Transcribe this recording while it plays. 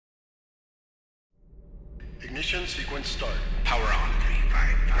Ignition sequence start. Power on. 3,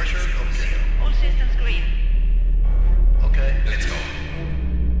 5, Pressure okay. All systems green. Okay. Let's go.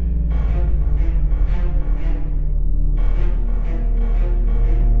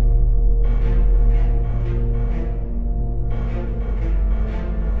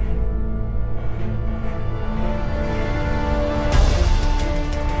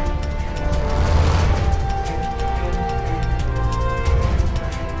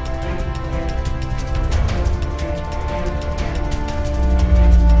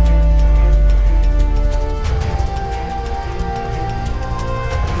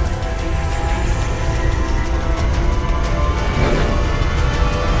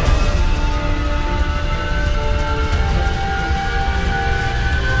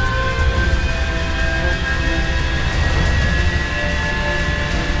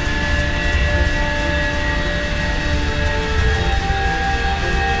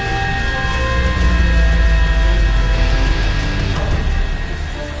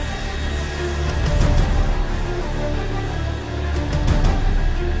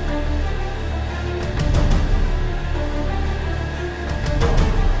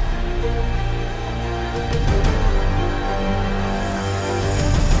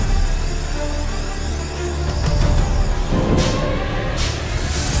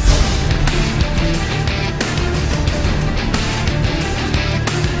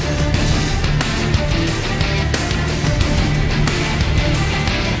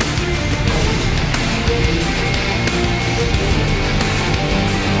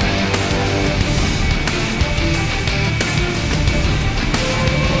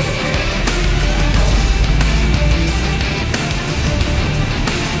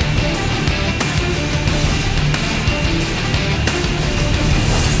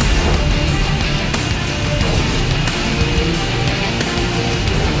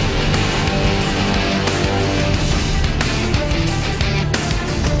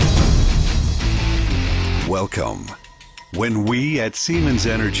 Welcome. When we at Siemens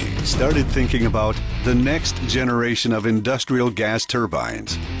Energy started thinking about the next generation of industrial gas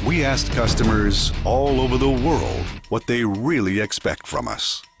turbines, we asked customers all over the world what they really expect from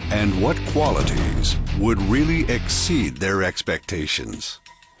us and what qualities would really exceed their expectations.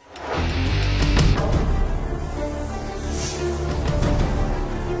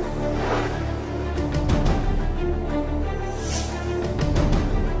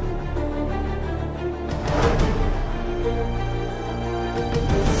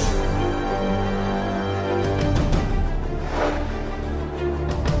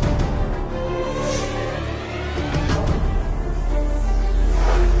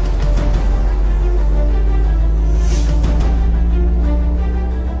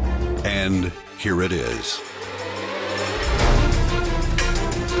 And here it is.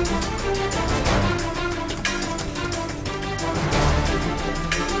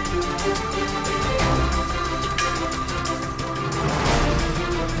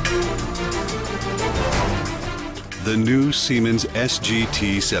 The new Siemens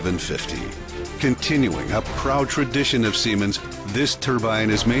Sgt 750. Continuing a proud tradition of Siemens, this turbine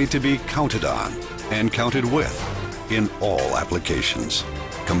is made to be counted on and counted with in all applications.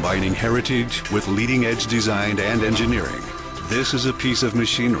 Combining heritage with leading-edge design and engineering, this is a piece of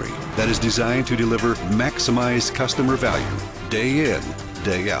machinery that is designed to deliver maximized customer value day in,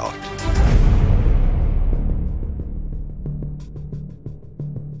 day out.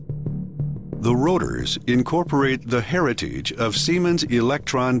 The rotors incorporate the heritage of Siemens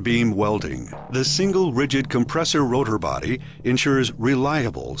electron beam welding. The single rigid compressor rotor body ensures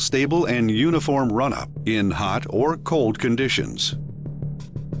reliable, stable, and uniform run-up in hot or cold conditions.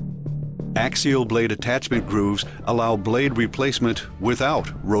 Axial blade attachment grooves allow blade replacement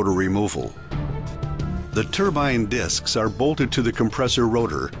without rotor removal. The turbine discs are bolted to the compressor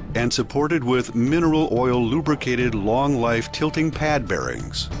rotor and supported with mineral oil lubricated long-life tilting pad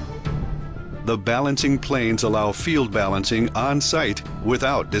bearings. The balancing planes allow field balancing on-site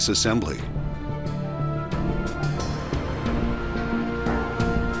without disassembly.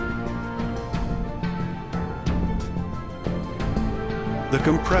 The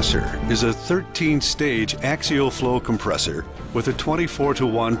compressor is a 13-stage axial flow compressor with a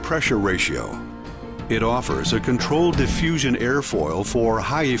 24:1 pressure ratio. It offers a controlled diffusion airfoil for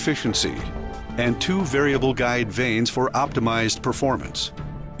high efficiency and 2 variable guide vanes for optimized performance,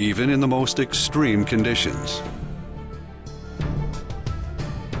 even in the most extreme conditions.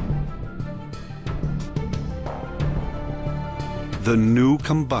 The new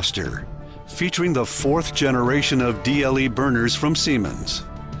Combustor, featuring the 4th generation of DLE burners from Siemens.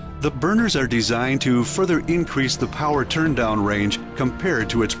 The burners are designed to further increase the power turndown range compared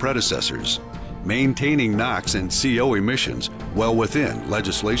to its predecessors, maintaining NOx and CO emissions well within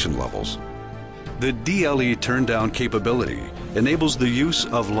legislation levels. The DLE turndown capability enables the use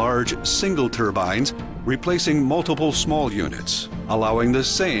of large single turbines, replacing multiple small units, allowing the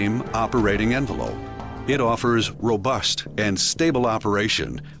same operating envelope. It offers robust and stable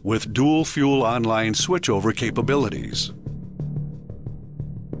operation with dual fuel online switchover capabilities.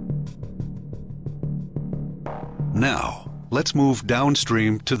 Now, let's move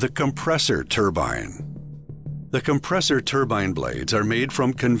downstream to the compressor turbine. The compressor turbine blades are made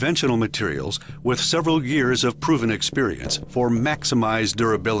from conventional materials with several years of proven experience for maximized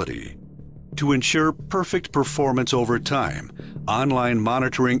durability. To ensure perfect performance over time, online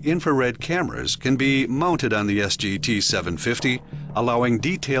monitoring infrared cameras can be mounted on the SGT 750, allowing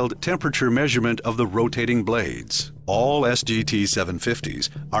detailed temperature measurement of the rotating blades. All SGT 750s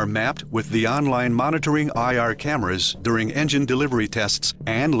are mapped with the online monitoring IR cameras during engine delivery tests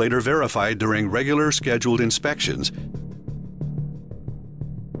and later verified during regular scheduled inspections.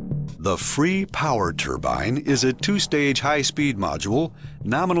 The free power turbine is a two-stage high-speed module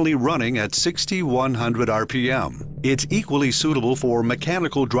nominally running at 6,100 RPM. It's equally suitable for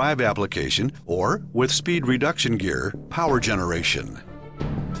mechanical drive application or, with speed reduction gear, power generation.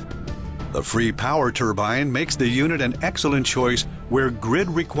 The free power turbine makes the unit an excellent choice where grid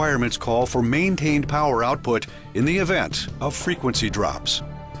requirements call for maintained power output in the event of frequency drops.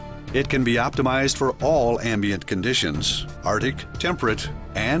 It can be optimized for all ambient conditions, Arctic, temperate,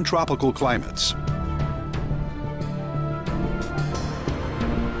 and tropical climates.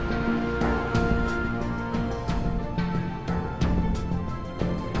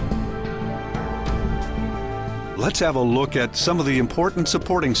 Let's have a look at some of the important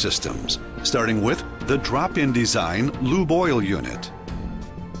supporting systems, starting with the drop-in design lube oil unit,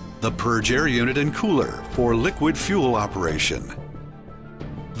 the purge air unit and cooler for liquid fuel operation,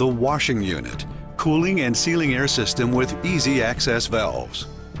 the washing unit, cooling and sealing air system with easy access valves,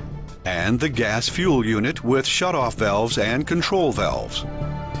 and the gas fuel unit with shutoff valves and control valves.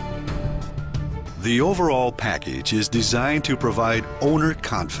 The overall package is designed to provide owner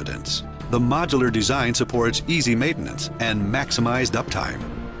confidence. The modular design supports easy maintenance and maximized uptime.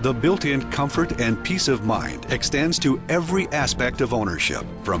 The built-in comfort and peace of mind extends to every aspect of ownership,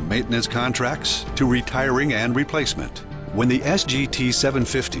 from maintenance contracts to retiring and replacement. When the SGT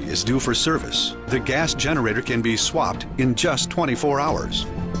 750 is due for service, the gas generator can be swapped in just 24 hours.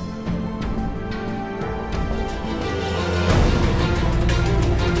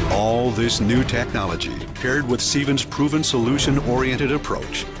 All this new technology, paired with Siemens' proven solution-oriented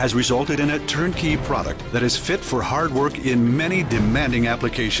approach, has resulted in a turnkey product that is fit for hard work in many demanding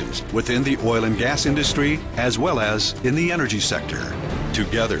applications within the oil and gas industry as well as in the energy sector.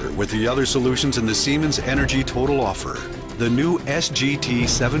 Together with the other solutions in the Siemens Energy Total offer, the new SGT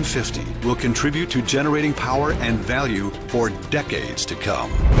 750 will contribute to generating power and value for decades to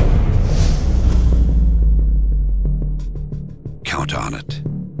come. Count on it.